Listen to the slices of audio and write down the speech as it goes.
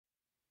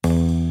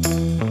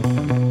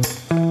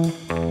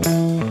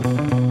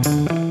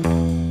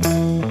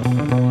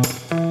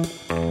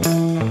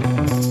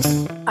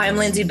I'm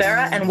Lindsay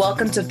Berra, and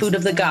welcome to Food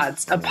of the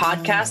Gods, a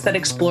podcast that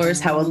explores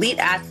how elite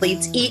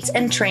athletes eat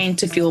and train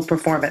to fuel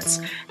performance.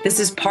 This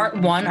is part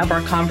one of our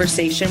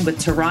conversation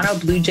with Toronto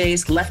Blue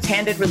Jays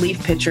left-handed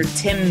relief pitcher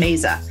Tim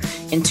Mayza.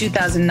 In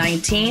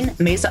 2019,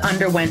 Mayza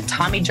underwent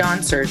Tommy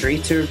John surgery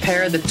to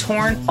repair the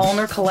torn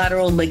ulnar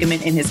collateral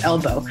ligament in his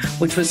elbow,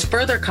 which was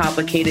further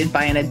complicated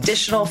by an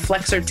additional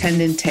flexor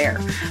tendon tear.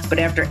 But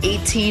after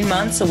 18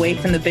 months away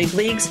from the big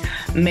leagues,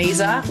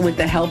 Mayza, with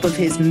the help of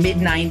his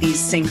mid-90s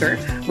sinker,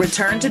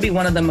 returned to be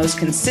one of the most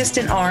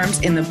consistent arms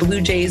in the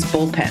Blue Jays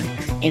bullpen.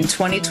 In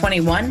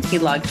 2021, he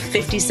logged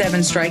 57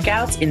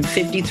 strikeouts in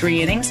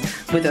 53 innings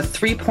with a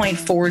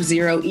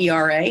 3.40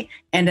 ERA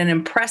and an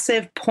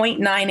impressive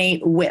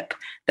 .98 whip.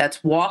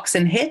 That's walks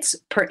and hits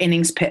per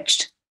innings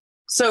pitched.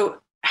 So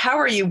how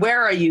are you?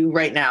 Where are you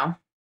right now?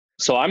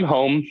 So I'm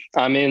home.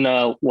 I'm in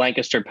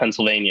Lancaster,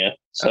 Pennsylvania.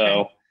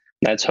 So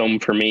That's home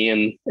for me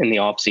in the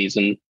off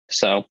season.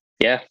 So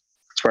yeah,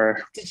 that's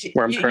where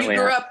I'm currently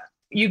at.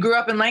 You grew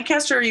up in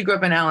Lancaster, or you grew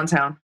up in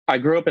Allentown? I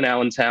grew up in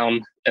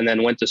Allentown and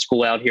then went to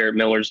school out here at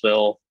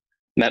Millersville,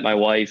 met my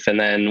wife, and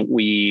then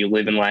we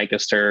live in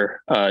Lancaster.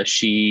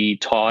 She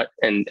taught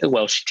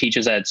she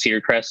teaches at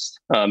Cedar Crest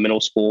Middle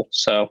School.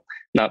 So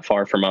not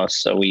far from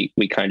us. So we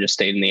kind of just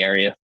stayed in the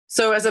area.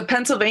 So as a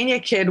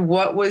Pennsylvania kid,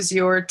 what was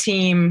your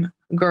team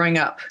growing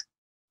up?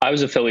 I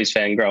was a Phillies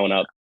fan growing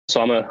up. So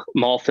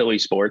I'm all Philly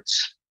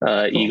sports,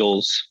 cool.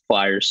 Eagles,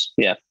 Flyers.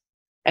 Yeah.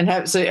 And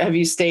have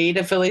you stayed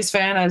a Phillies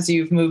fan as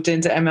you've moved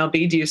into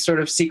MLB? Do you sort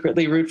of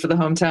secretly root for the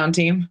hometown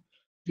team?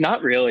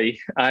 Not really.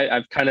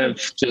 I've kind of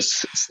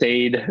just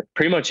stayed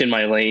pretty much in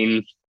my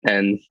lane,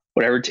 and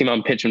whatever team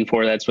I'm pitching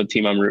for, that's what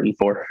team I'm rooting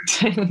for.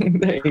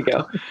 There you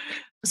go.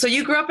 So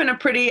you grew up in a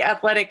pretty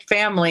athletic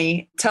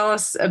family. Tell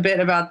us a bit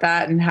about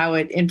that and how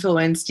it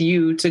influenced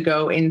you to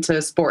go into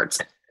sports.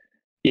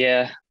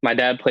 Yeah, my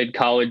dad played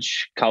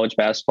college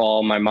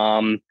basketball. My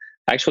mom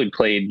actually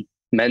played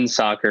men's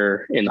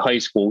soccer in high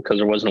school because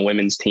there wasn't a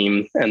women's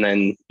team. And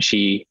then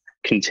she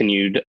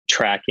continued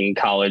track in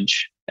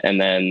college. And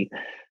then,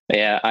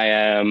 yeah, I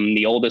am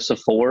the oldest of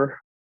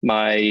four.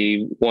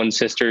 My one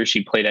sister,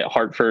 she played at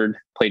Hartford,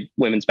 played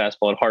women's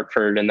basketball at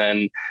Hartford, and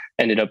then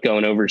ended up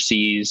going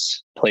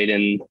overseas, played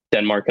in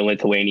Denmark and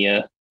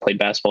Lithuania, played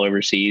basketball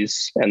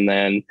overseas. And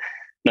then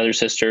another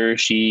sister,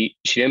 she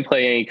didn't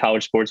play any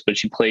college sports, but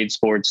she played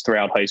sports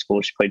throughout high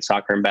school. She played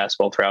soccer and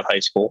basketball throughout high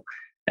school.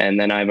 And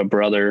then I have a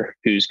brother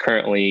who's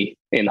currently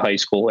in high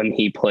school, and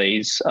he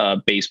plays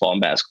baseball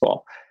and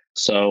basketball.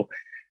 So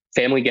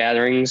family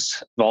gatherings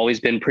have always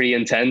been pretty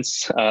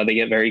intense. They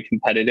get very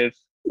competitive.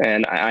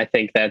 And I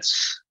think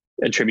that's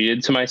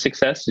attributed to my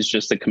success. It's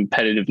just the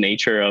competitive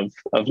nature of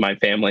my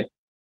family.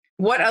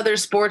 What other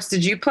sports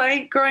did you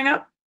play growing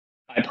up?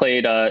 I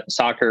played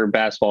soccer,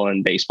 basketball,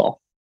 and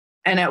baseball.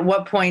 And at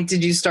what point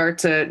did you start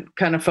to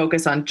kind of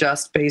focus on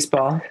just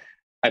baseball?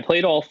 I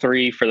played all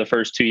three for the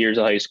first 2 years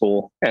of high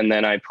school. And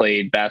then I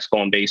played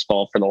basketball and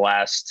baseball for the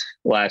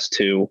last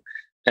two.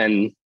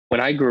 And when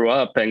I grew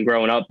up and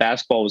growing up,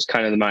 basketball was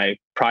kind of my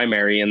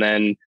primary. And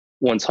then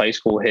once high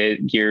school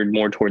hit, geared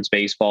more towards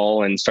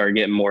baseball and started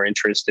getting more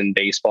interest in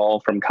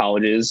baseball from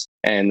colleges.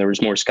 And there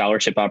was more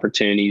scholarship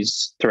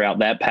opportunities throughout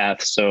that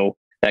path. So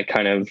that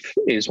kind of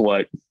is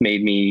what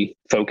made me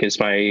focus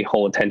my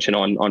whole attention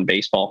on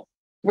baseball.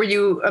 Were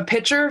you a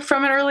pitcher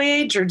from an early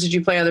age, or did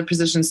you play other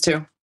positions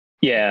too?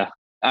 Yeah,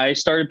 I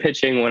started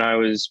pitching when I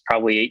was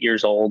probably 8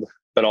 years old,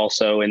 but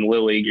also in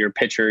Little League, you're a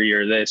pitcher,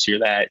 you're this, you're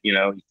that,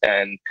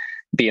 and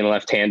being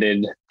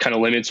left-handed kind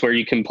of limits where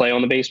you can play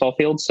on the baseball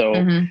field. So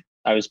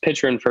I was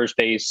pitcher and first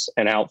base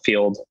and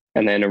outfield,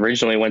 and then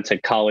originally went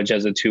to college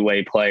as a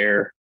two-way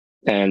player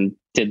and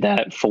did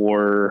that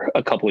for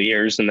a couple of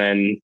years. And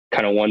then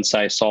kind of once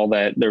I saw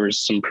that there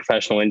was some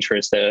professional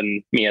interest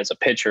in me as a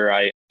pitcher,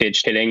 I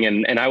ditched hitting,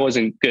 and I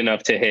wasn't good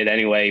enough to hit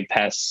anyway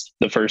past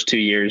the first 2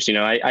 years.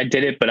 I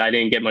did it, but I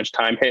didn't get much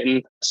time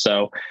hitting.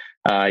 So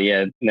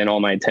and then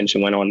all my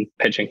attention went on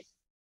pitching.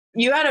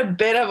 You had a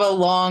bit of a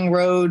long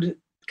road,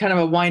 kind of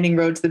a winding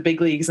road to the big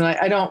leagues. And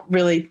I don't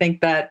really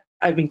think that,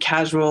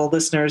 casual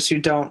listeners who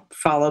don't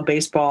follow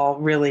baseball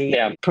really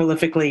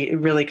prolifically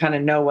really kind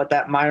of know what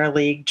that minor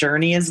league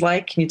journey is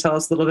like. Can you tell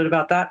us a little bit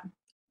about that?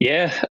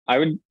 Yeah, I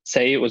would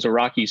say it was a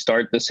rocky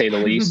start, to say the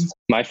least.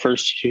 My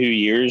first 2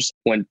 years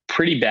went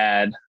pretty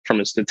bad from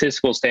a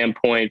statistical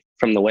standpoint,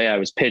 from the way I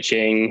was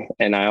pitching.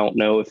 And I don't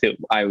know if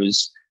I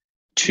was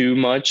too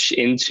much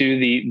into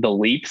the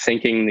leap,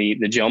 thinking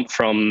the jump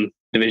from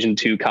Division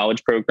II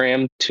college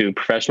program to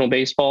professional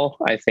baseball.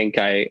 I think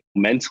I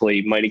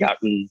mentally might have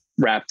gotten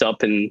wrapped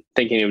up in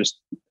thinking it was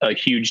a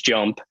huge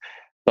jump.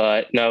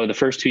 But no, the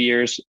first 2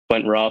 years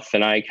went rough,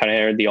 and I kind of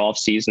entered the off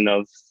season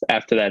of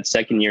after that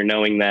second year,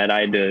 knowing that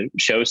I had to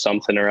show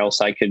something or else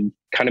I could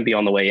kind of be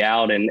on the way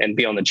out and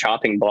be on the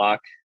chopping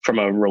block from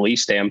a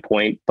release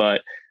standpoint.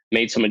 But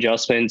made some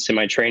adjustments in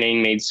my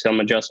training, made some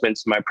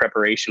adjustments in my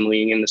preparation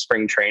leading into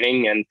spring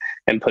training,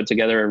 and put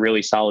together a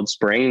really solid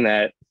spring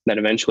that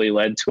eventually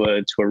led to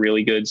a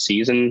really good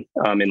season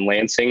in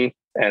Lansing.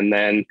 And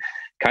then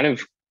kind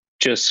of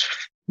just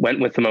went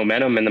with the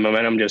momentum, and the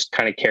momentum just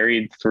kind of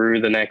carried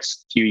through the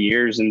next few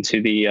years into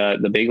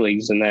the big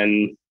leagues. And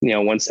then,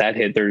 once that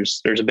hit,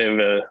 there's a bit of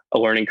a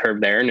learning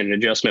curve there and an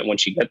adjustment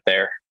once you get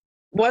there.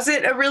 Was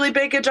it a really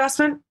big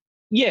adjustment?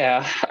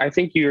 Yeah, I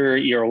think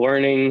you're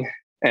learning.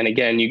 And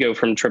again, you go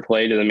from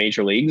AAA to the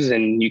major leagues,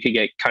 and you could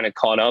get kind of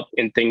caught up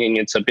in thinking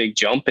it's a big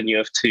jump and you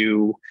have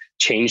to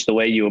change the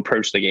way you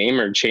approach the game,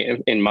 or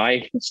in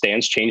my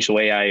stance, change the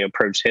way I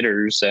approach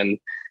hitters.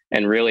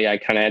 And really, I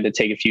kind of had to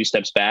take a few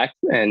steps back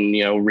and,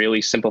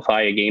 really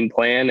simplify a game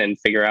plan and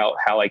figure out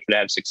how I could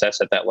have success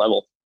at that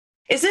level.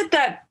 Is it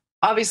that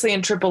obviously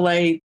in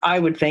AAA, I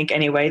would think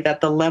anyway, that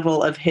the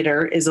level of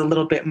hitter is a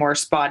little bit more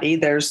spotty?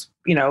 There's,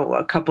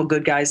 a couple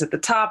good guys at the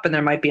top, and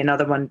there might be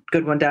another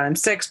good one down in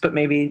 6, but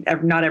maybe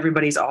not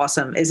everybody's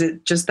awesome. Is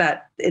it just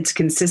that it's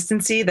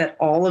consistency, that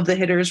all of the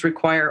hitters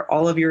require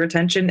all of your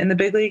attention in the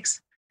big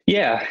leagues?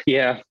 Yeah.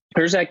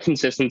 There's that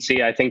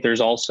consistency. I think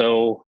there's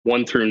also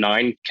 1 through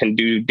 9 can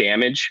do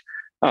damage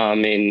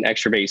in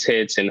extra base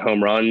hits and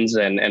home runs,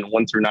 and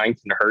 1 through 9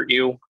 can hurt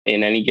you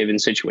in any given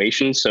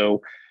situation.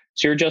 So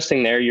you're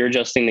adjusting there. You're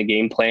adjusting the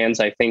game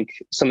plans. I think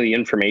some of the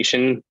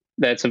information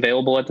that's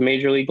available at the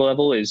major league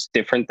level is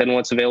different than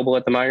what's available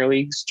at the minor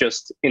leagues,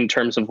 just in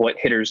terms of what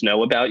hitters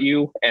know about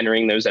you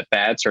entering those at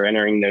bats or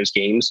entering those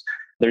games.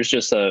 There's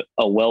just a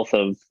wealth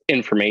of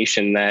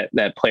information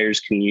that players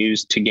can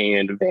use to gain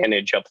an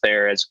advantage up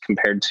there as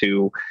compared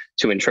to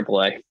in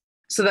AAA.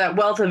 So that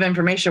wealth of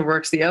information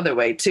works the other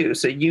way too.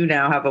 So you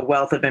now have a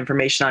wealth of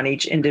information on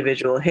each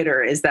individual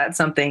hitter. Is that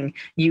something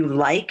you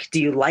like? Do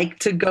you like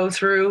to go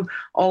through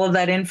all of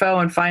that info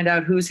and find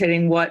out who's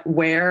hitting what,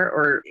 where,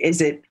 or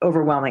is it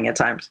overwhelming at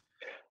times?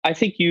 I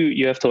think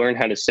you have to learn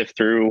how to sift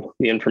through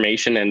the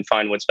information and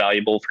find what's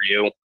valuable for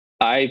you.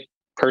 I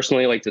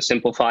personally like to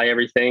simplify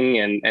everything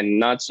and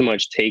not so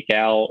much take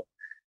out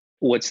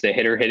what's the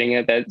hitter hitting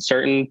at that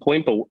certain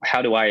point, but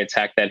how do I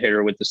attack that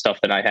hitter with the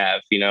stuff that I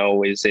have?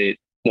 Is it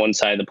one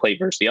side of the plate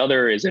versus the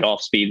other? Is it off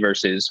speed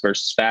versus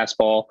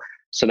fastball?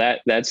 So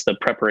that's the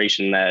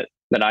preparation that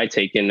I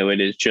take into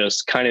it, is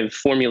just kind of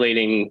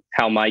formulating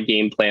how my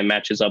game plan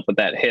matches up with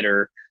that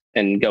hitter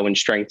and going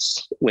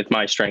strengths with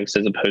my strengths,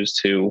 as opposed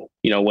to,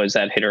 what is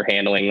that hitter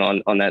handling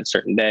on that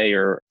certain day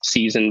or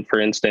season, for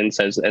instance.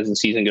 As the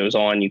season goes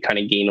on, you kind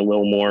of gain a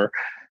little more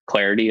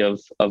clarity of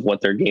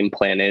what their game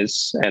plan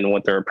is and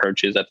what their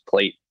approach is at the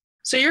plate.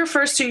 So your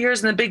first 2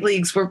 years in the big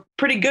leagues were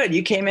pretty good.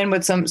 You came in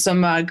with some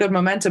good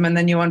momentum, and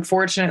then you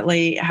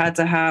unfortunately had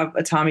to have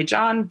a Tommy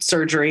John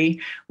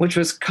surgery, which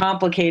was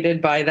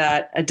complicated by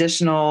that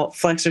additional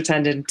flexor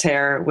tendon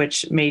tear,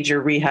 which made your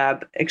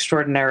rehab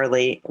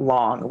extraordinarily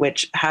long,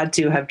 which had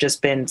to have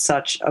just been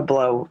such a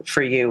blow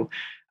for you.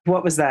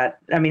 What was that?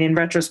 I mean, in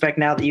retrospect,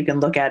 now that you can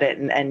look at it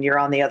and you're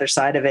on the other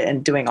side of it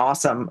and doing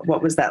awesome,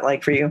 what was that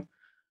like for you?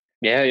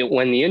 Yeah,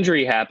 when the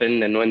injury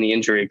happened and when the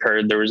injury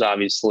occurred, there was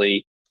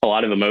obviously a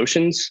lot of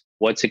emotions.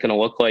 What's it going to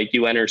look like?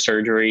 You enter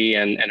surgery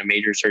and a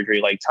major surgery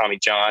like Tommy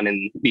John,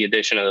 and the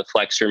addition of the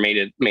flexor made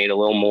a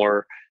little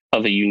more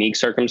of a unique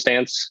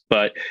circumstance.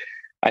 But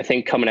I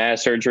think coming out of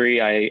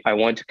surgery, I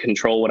wanted to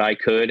control what I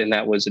could, and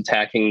that was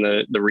attacking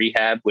the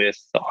rehab with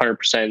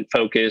 100%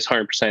 focus,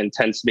 100%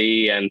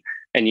 intensity.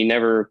 And you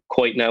never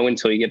quite know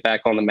until you get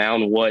back on the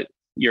mound what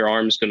your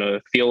arm's going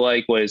to feel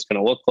like, what it's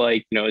going to look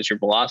like. Is your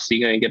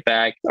velocity going to get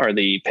back? Are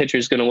the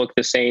pitchers going to look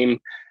the same?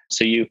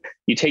 So you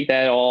take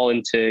that all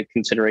into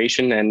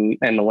consideration and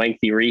the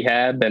lengthy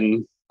rehab.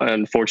 And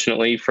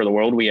unfortunately for the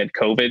world, we had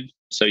COVID.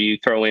 So you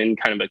throw in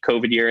kind of a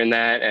COVID year in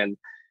that. And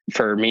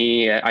for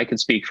me, I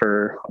could speak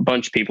for a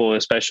bunch of people,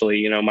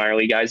 especially, minor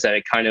league guys, that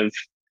it kind of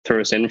threw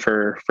us in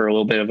for a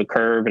little bit of a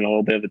curve and a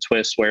little bit of a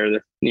twist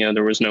where,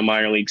 there was no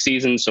minor league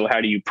season. So how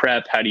do you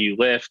prep? How do you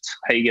lift?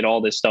 How do you get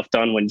all this stuff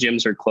done when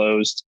gyms are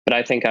closed? But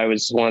I think I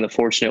was one of the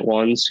fortunate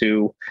ones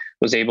who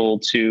was able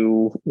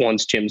to,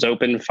 once gyms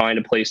open, find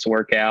a place to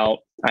work out.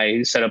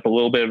 I set up a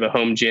little bit of a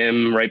home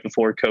gym right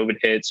before COVID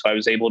hit. So I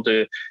was able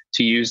to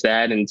use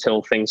that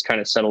until things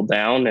kind of settled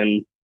down.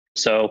 And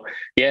so,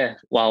 yeah,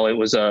 while it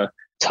was a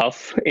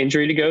tough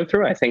injury to go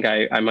through, I think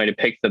I might have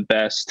picked the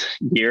best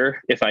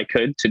year, if I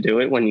could, to do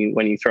it when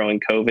you throw in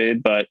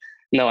COVID. But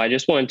no, I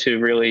just wanted to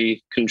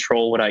really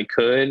control what I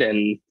could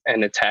and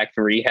attack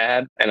the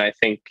rehab. And I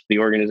think the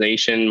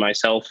organization,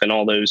 myself, and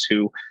all those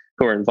who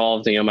are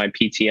involved, my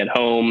PT at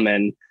home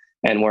and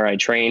where I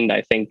trained,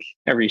 I think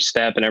every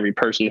step and every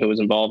person who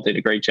was involved did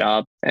a great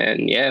job.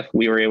 And yeah,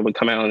 we were able to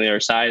come out on the other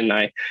side, and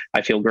I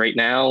feel great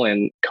now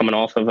and coming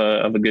off of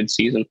a good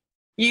season.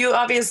 You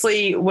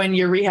obviously, when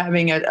you're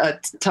rehabbing a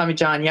Tommy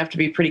John, you have to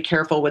be pretty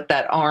careful with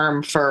that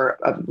arm for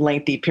a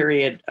lengthy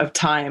period of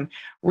time.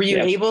 Were you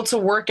able to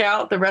work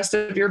out the rest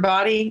of your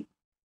body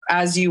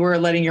as you were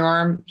letting your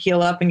arm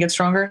heal up and get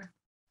stronger?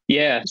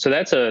 Yeah.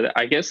 So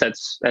I guess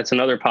that's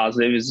another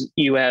positive, is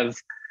you have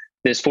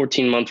this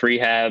 14-month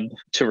rehab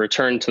to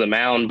return to the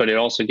mound, but it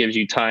also gives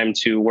you time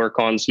to work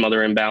on some other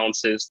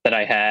imbalances that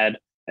I had.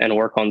 and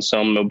work on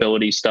some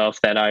mobility stuff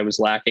that I was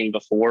lacking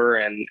before.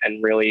 And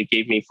really it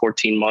gave me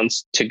 14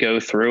 months to go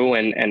through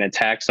and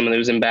attack some of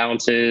those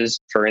imbalances.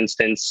 For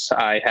instance,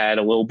 I had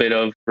a little bit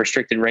of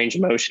restricted range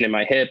of motion in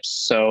my hips.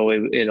 So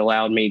it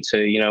allowed me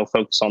to,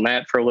 focus on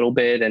that for a little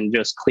bit and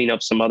just clean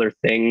up some other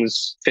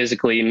things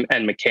physically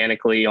and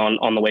mechanically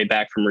on the way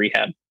back from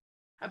rehab.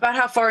 About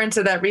how far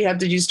into that rehab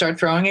did you start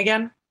throwing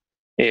again?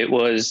 It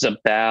was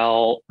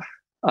about,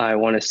 I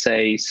want to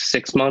say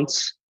 6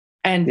 months.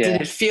 And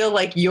did it feel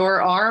like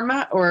your arm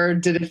or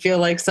did it feel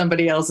like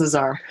somebody else's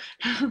arm?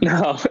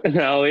 No,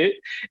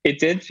 it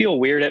did feel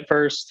weird at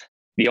first.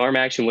 The arm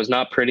action was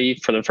not pretty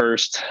for the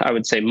first, I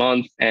would say,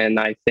 month. And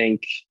I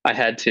think I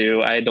had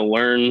to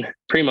learn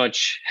pretty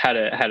much how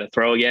to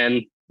throw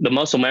again. The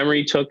muscle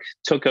memory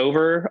took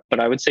over, but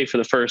I would say for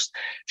the first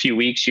few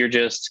weeks, you're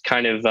just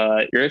kind of,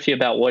 you're iffy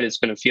about what it's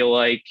going to feel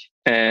like.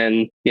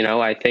 And,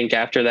 I think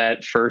after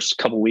that first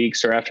couple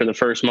weeks or after the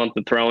first month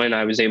of throwing,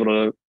 I was able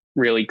to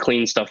really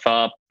clean stuff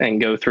up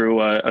and go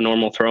through a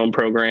normal throwing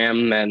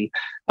program. And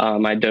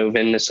I dove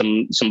into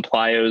some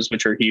plyos,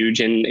 which are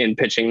huge in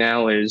pitching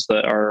now,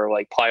 are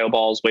like plyo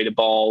balls, weighted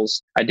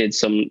balls. I did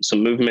some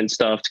movement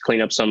stuff to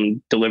clean up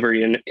some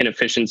delivery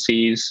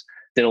inefficiencies,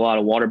 did a lot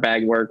of water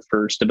bag work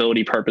for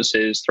stability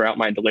purposes throughout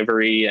my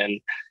delivery,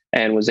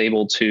 and was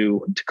able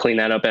to clean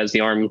that up as the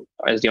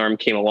arm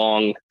came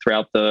along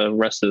throughout the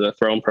rest of the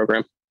throwing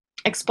program.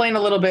 Explain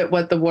a little bit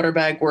what the water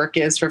bag work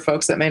is for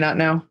folks that may not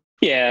know.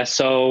 Yeah,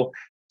 so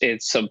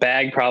it's a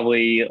bag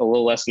probably a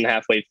little less than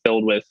halfway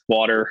filled with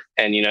water.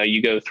 And,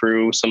 you go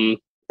through some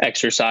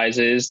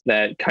exercises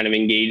that kind of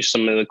engage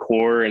some of the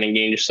core and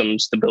engage some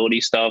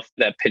stability stuff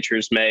that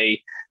pitchers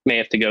may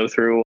have to go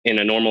through in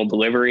a normal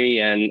delivery,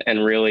 and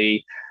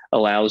really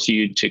allows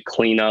you to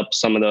clean up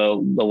some of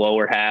the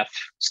lower half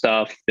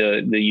stuff,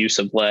 the use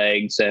of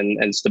legs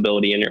and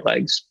stability in your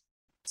legs.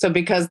 So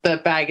because the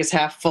bag is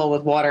half full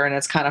with water and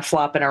it's kind of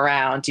flopping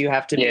around, you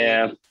have to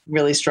be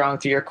really strong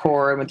through your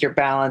core and with your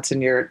balance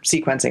and your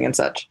sequencing and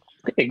such.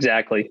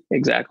 Exactly.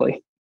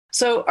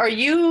 So are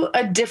you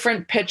a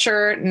different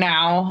pitcher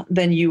now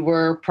than you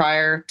were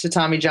prior to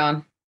Tommy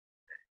John?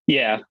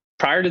 Yeah.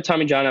 Prior to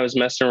Tommy John, I was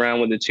messing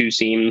around with the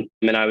 2-seam,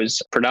 and I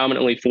was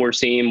predominantly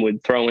 4-seam,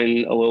 would throw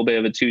in a little bit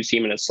of a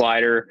 2-seam and a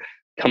slider.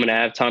 Coming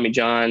out of Tommy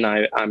John,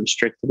 I'm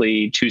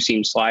strictly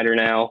 2-seam slider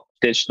now,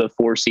 ditched the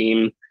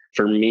 4-seam.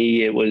 For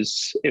me, it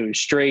was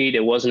straight.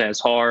 It wasn't as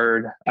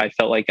hard. I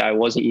felt like I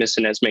wasn't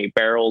missing as many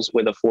barrels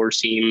with a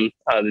 4-seam.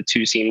 The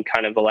 2-seam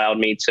kind of allowed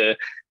me to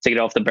take it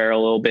off the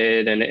barrel a little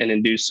bit and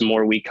induce some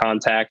more weak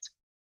contact.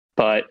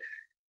 But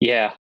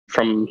yeah,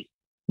 from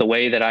the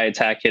way that I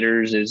attack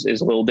hitters is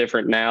a little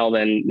different now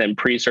than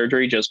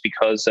pre-surgery, just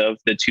because of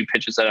the 2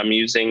 pitches that I'm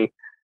using.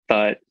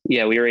 But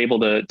yeah, we were able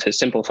to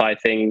simplify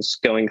things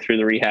going through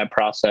the rehab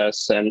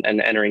process and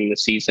entering the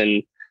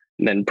season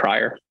than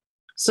prior.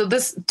 So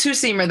this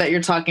 2-seamer that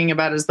you're talking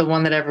about is the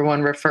one that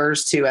everyone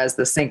refers to as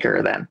the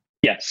sinker then?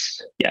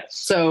 Yes.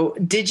 So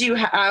did you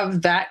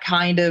have that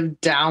kind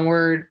of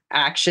downward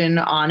action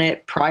on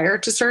it prior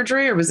to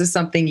surgery, or was this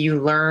something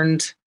you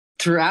learned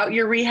throughout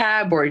your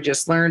rehab, or you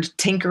just learned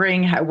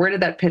tinkering? Where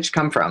did that pitch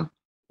come from?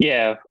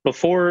 Yeah,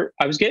 before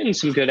I was getting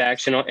some good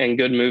action and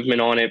good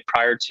movement on it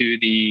prior to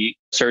the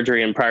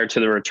surgery and prior to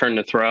the return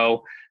to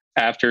throw.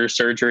 After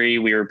surgery,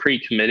 we were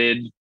pretty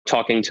committed,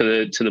 talking to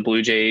the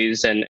Blue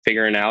Jays and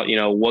figuring out,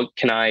 what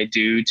can I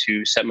do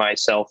to set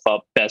myself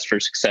up best for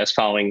success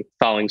following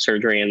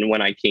surgery and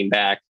when I came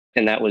back.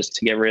 And that was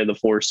to get rid of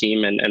the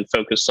 4-seam and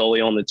focus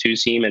solely on the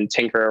 2-seam and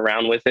tinker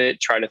around with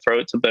it, try to throw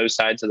it to both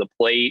sides of the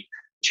plate,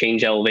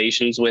 change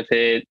elevations with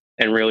it,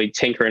 and really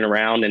tinkering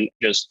around and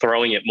just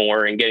throwing it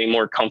more and getting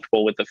more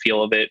comfortable with the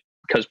feel of it.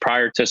 Because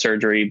prior to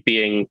surgery,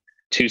 being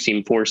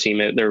 2-seam,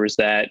 4-seam, there was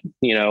that,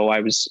 I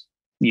was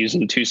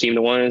using 2-seam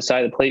to one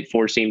side of the plate,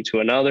 4-seam to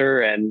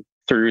another, and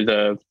through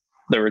the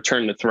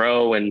return to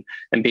throw and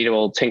being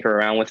able to tinker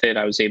around with it,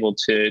 I was able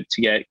to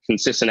get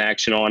consistent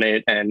action on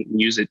it and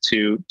use it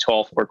to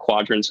all 4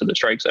 quadrants of the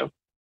strike zone.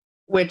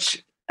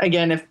 Which,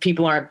 again, if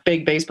people aren't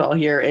big baseball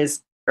here,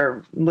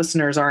 or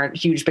listeners aren't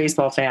huge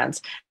baseball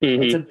fans,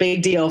 It's a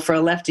big deal for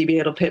a lefty to be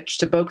able to pitch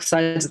to both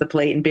sides of the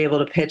plate and be able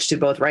to pitch to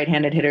both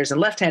right-handed hitters and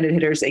left-handed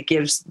hitters. It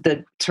gives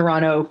the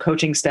Toronto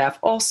coaching staff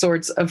all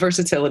sorts of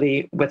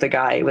versatility with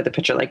a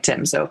pitcher like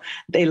Tim. So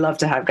they love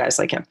to have guys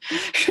like him.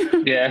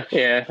 Yeah.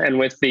 And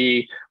with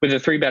the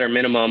 3 batter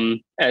minimum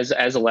as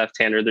a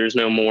left-hander, there's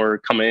no more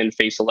come in,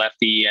 face a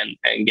lefty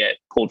and get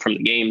pulled from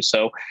the game.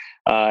 So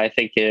I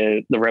think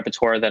the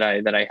repertoire that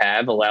I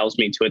have allows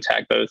me to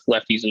attack both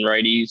lefties and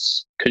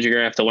righties, because you're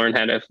gonna have to learn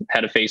how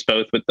to face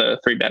both with the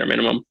 3 batter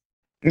minimum.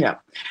 Yeah.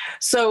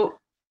 So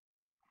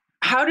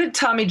how did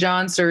Tommy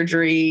John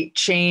surgery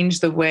change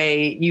the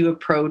way you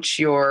approach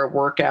your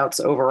workouts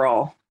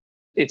overall?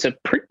 It's a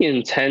pretty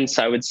intense,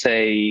 I would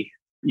say.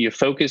 You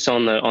focus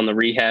on the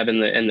rehab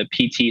and the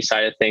PT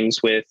side of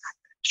things, with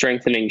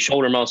strengthening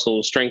shoulder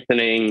muscles,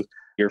 strengthening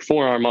your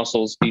forearm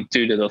muscles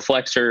due to the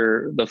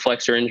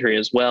flexor injury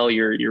as well.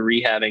 You're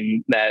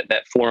rehabbing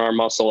that forearm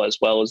muscle as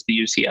well as the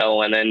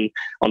UCL. And then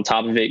on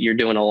top of it, you're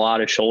doing a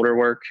lot of shoulder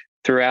work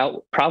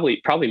throughout,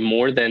 probably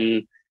more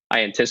than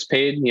I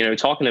anticipated.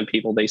 Talking to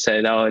people, they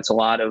said, "Oh, it's a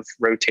lot of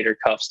rotator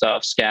cuff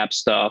stuff, scap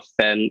stuff,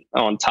 and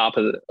on top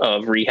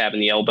of rehabbing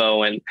the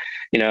elbow." And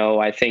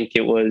I think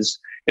it was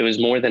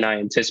more than I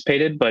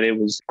anticipated, but it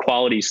was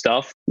quality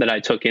stuff that I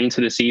took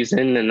into the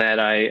season and that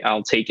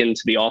I'll take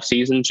into the off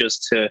season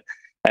just to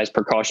as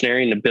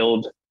precautionary and to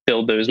build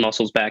those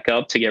muscles back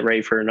up to get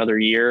ready for another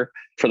year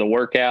for the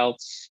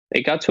workouts.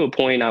 It got to a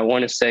point, I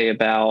want to say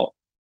about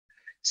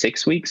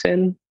 6 weeks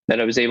in, that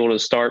I was able to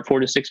start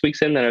 4 to 6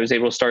 weeks in, that I was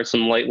able to start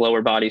some light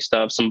lower body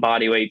stuff, some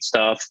body weight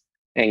stuff,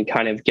 and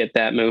kind of get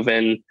that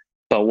moving.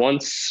 But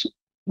once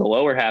the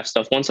lower half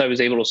stuff, once I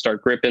was able to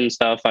start gripping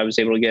stuff, I was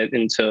able to get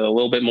into a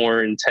little bit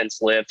more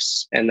intense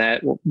lifts, and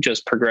that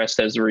just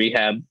progressed as the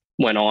rehab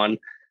went on.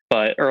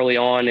 But early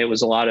on, it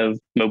was a lot of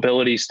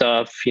mobility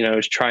stuff,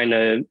 trying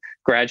to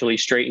gradually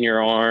straighten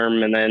your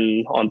arm. And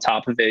then on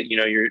top of it,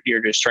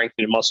 you're just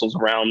strengthening muscles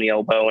around the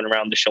elbow and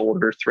around the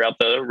shoulder throughout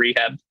the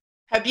rehab.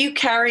 Have you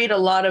carried a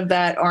lot of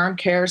that arm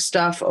care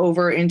stuff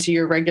over into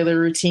your regular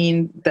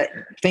routine, that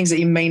things that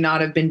you may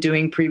not have been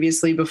doing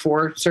previously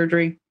before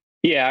surgery?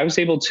 Yeah, I was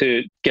able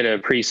to get a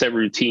preset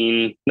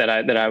routine that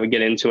I would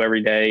get into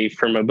every day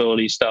for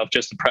mobility stuff,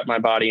 just to prep my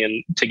body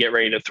and to get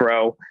ready to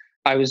throw.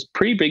 I was a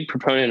pretty big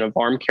proponent of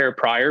arm care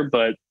prior,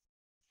 but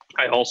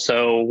I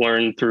also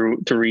learned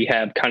through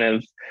rehab, kind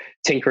of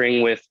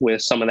tinkering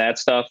with some of that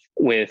stuff,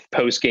 with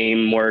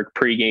post-game work,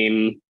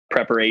 pre-game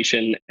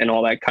preparation, and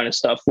all that kind of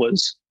stuff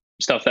was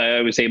stuff that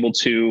I was able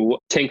to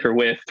tinker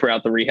with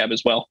throughout the rehab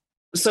as well.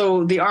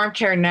 So the arm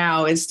care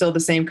now is still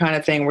the same kind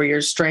of thing where you're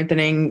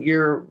strengthening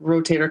your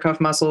rotator cuff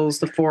muscles,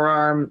 the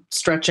forearm,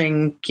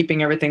 stretching,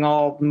 keeping everything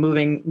all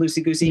moving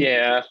loosey-goosey?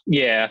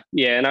 Yeah.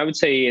 And I would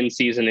say in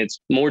season,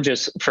 it's more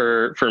just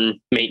for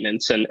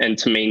maintenance and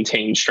to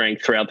maintain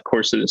strength throughout the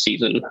course of the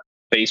season.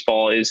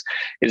 Baseball is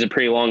a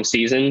pretty long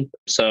season,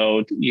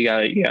 so you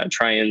gotta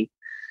try and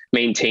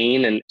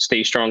maintain and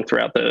stay strong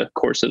throughout the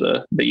course of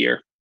the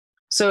year.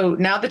 So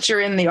now that you're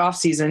in the off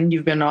season,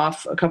 you've been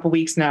off a couple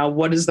weeks now.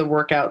 What is the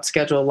workout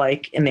schedule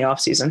like in the off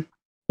season?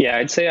 Yeah,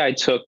 I'd say I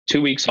took 2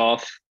 weeks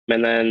off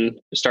and then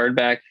started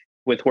back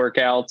with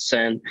workouts.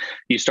 And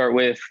you start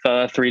with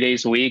 3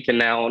 days a week, and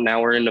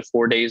now we're into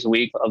 4 days a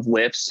week of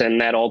lifts,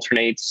 and that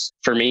alternates.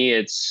 For me,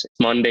 it's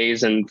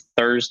Mondays and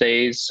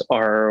Thursdays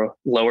are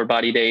lower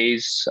body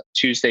days.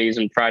 Tuesdays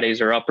and Fridays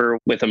are upper,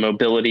 with a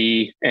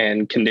mobility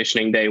and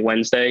conditioning day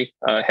Wednesday,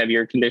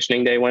 heavier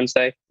conditioning day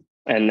Wednesday.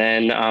 And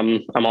then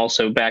I'm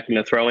also back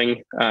into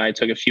throwing. I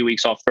took a few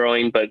weeks off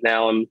throwing, but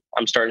now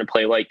I'm starting to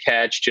play light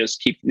catch, just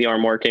keep the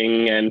arm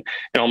working, and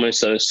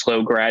almost a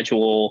slow,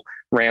 gradual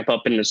ramp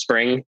up in the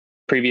spring.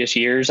 Previous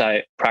years,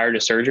 prior to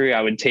surgery,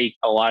 I would take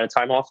a lot of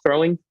time off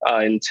throwing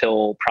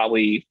until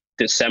probably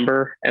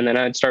December, and then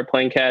I'd start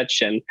playing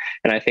catch. And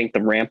I think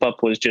the ramp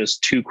up was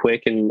just too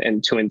quick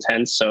and too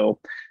intense. So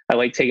I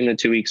like taking the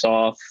 2 weeks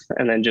off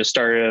and then just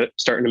starting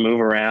to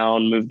move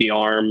around, move the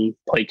arm,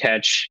 play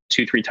catch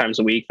 2-3 times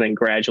a week, and then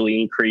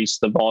gradually increase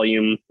the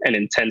volume and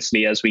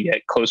intensity as we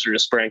get closer to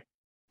spring.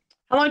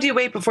 How long do you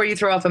wait before you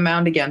throw off a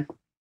mound again?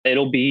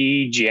 It'll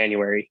be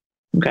January.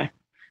 Okay.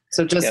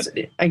 So just,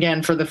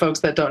 Again, for the folks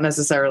that don't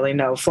necessarily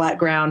know, flat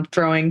ground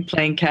throwing,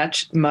 playing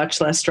catch,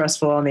 much less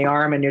stressful on the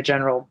arm and your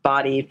general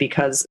body,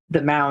 because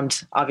the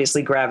mound,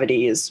 obviously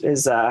gravity is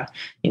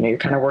you're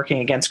kind of working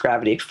against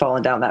gravity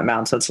falling down that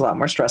mound. So it's a lot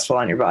more stressful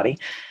on your body.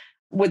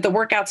 With the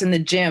workouts in the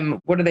gym,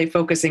 what are they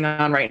focusing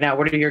on right now?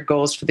 What are your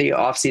goals for the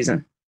off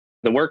season?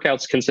 The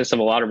workouts consist of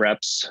a lot of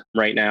reps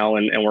right now,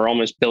 and we're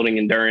almost building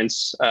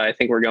endurance. I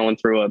think we're going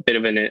through a bit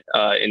of an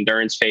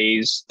endurance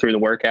phase through the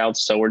workouts.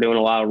 So we're doing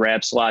a lot of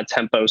reps, a lot of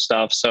tempo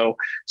stuff. So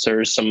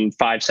there's some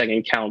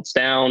 5-second counts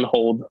down,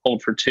 hold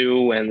for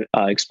 2, and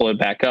explode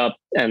back up.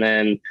 And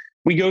then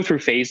we go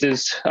through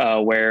phases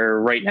where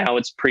right now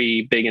it's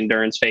pretty big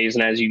endurance phase.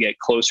 And as you get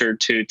closer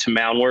to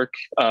mound work,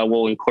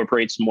 we'll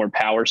incorporate some more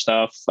power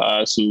stuff,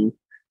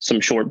 some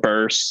short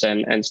bursts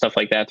and stuff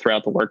like that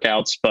throughout the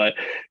workouts. But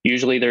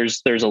usually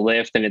there's a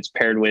lift, and it's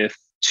paired with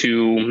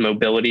 2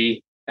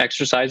 mobility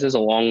exercises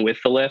along with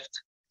the lift.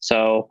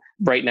 So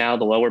right now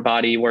the lower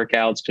body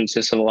workouts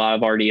consist of a lot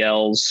of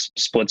RDLs,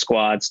 split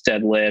squats,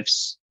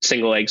 deadlifts,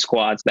 single leg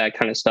squats, that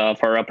kind of stuff.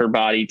 Our upper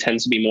body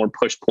tends to be more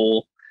push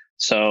pull.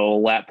 So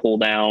lat pull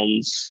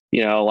downs,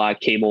 a lot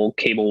of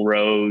cable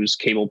rows,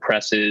 cable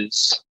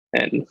presses,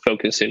 and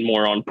focusing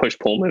more on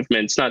push-pull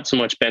movements. Not so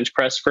much bench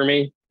press for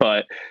me,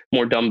 but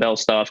more dumbbell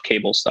stuff,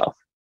 cable stuff.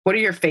 What are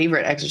your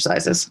favorite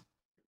exercises?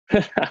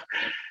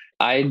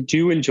 I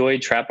do enjoy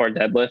trap bar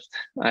deadlift.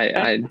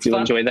 I do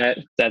enjoy that.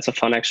 That's a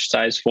fun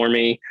exercise for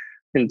me.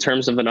 In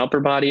terms of an upper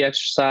body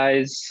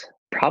exercise,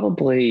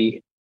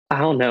 probably, I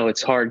don't know.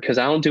 It's hard because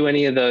I don't do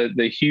any of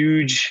the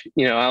huge,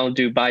 I don't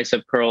do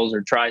bicep curls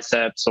or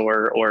triceps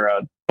or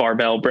a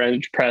barbell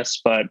bench press,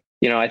 but,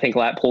 I think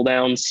lat pull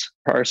downs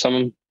are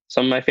some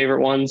of my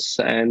favorite ones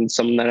and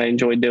some that I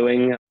enjoy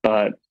doing.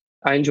 But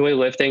I enjoy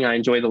lifting. I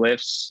enjoy the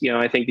lifts.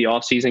 I think the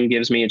off season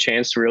gives me a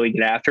chance to really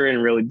get after it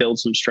and really build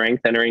some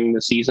strength entering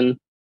the season.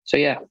 So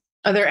yeah.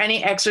 Are there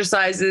any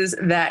exercises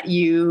that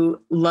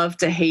you love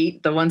to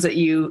hate, the ones that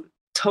you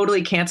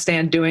totally can't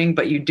stand doing,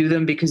 but you do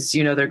them because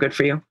you know they're good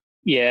for you?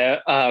 Yeah,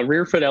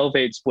 rear foot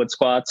elevated split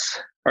squats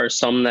are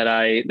some that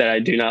I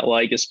do not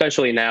like,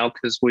 especially now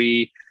because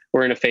we're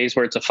in a phase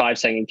where it's a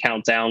 5-second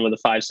countdown with a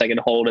 5-second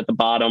hold at the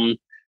bottom.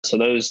 So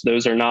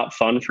those are not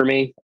fun for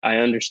me. I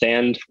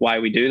understand why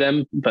we do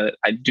them, but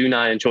I do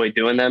not enjoy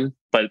doing them.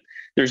 But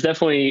there's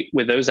definitely,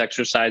 with those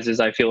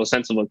exercises, I feel a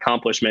sense of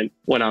accomplishment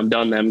when I'm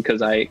done them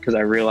because I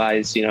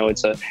realize,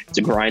 it's a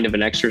grind of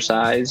an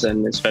exercise,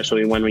 and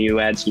especially when you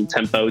add some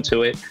tempo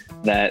to it,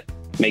 that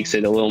makes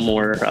it a little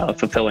more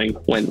fulfilling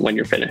when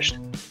you're finished.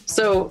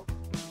 So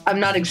I'm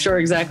not sure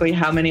exactly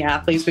how many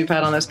athletes we've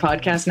had on this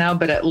podcast now,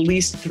 but at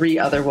least 3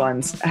 other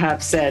ones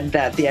have said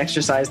that the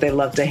exercise they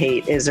love to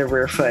hate is a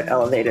rear foot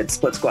elevated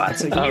split squat.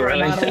 So you are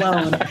not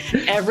alone.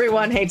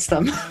 Everyone hates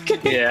them.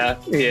 Yeah.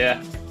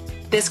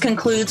 This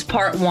concludes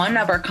part 1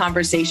 of our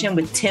conversation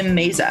with Tim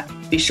Mayza.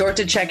 Be sure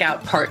to check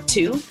out part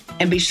 2,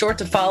 and be sure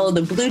to follow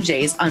the Blue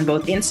Jays on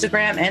both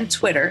Instagram and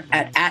Twitter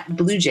at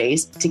Blue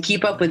Jays to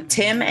keep up with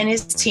Tim and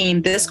his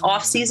team this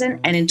offseason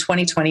and in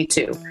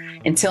 2022.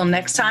 Until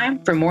next time,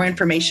 for more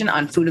information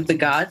on Food of the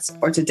Gods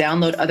or to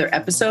download other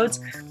episodes,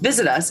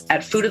 visit us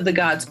at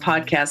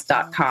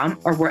foodofthegodspodcast.com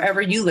or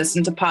wherever you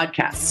listen to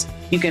podcasts.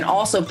 You can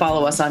also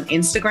follow us on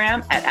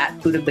Instagram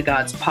at Food of the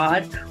Gods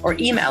Pod or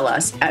email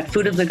us at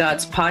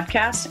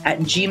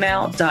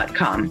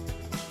foodofthegodspodcast@gmail.com.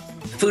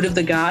 Food of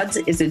the Gods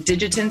is a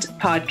Digitant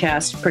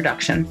podcast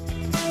production.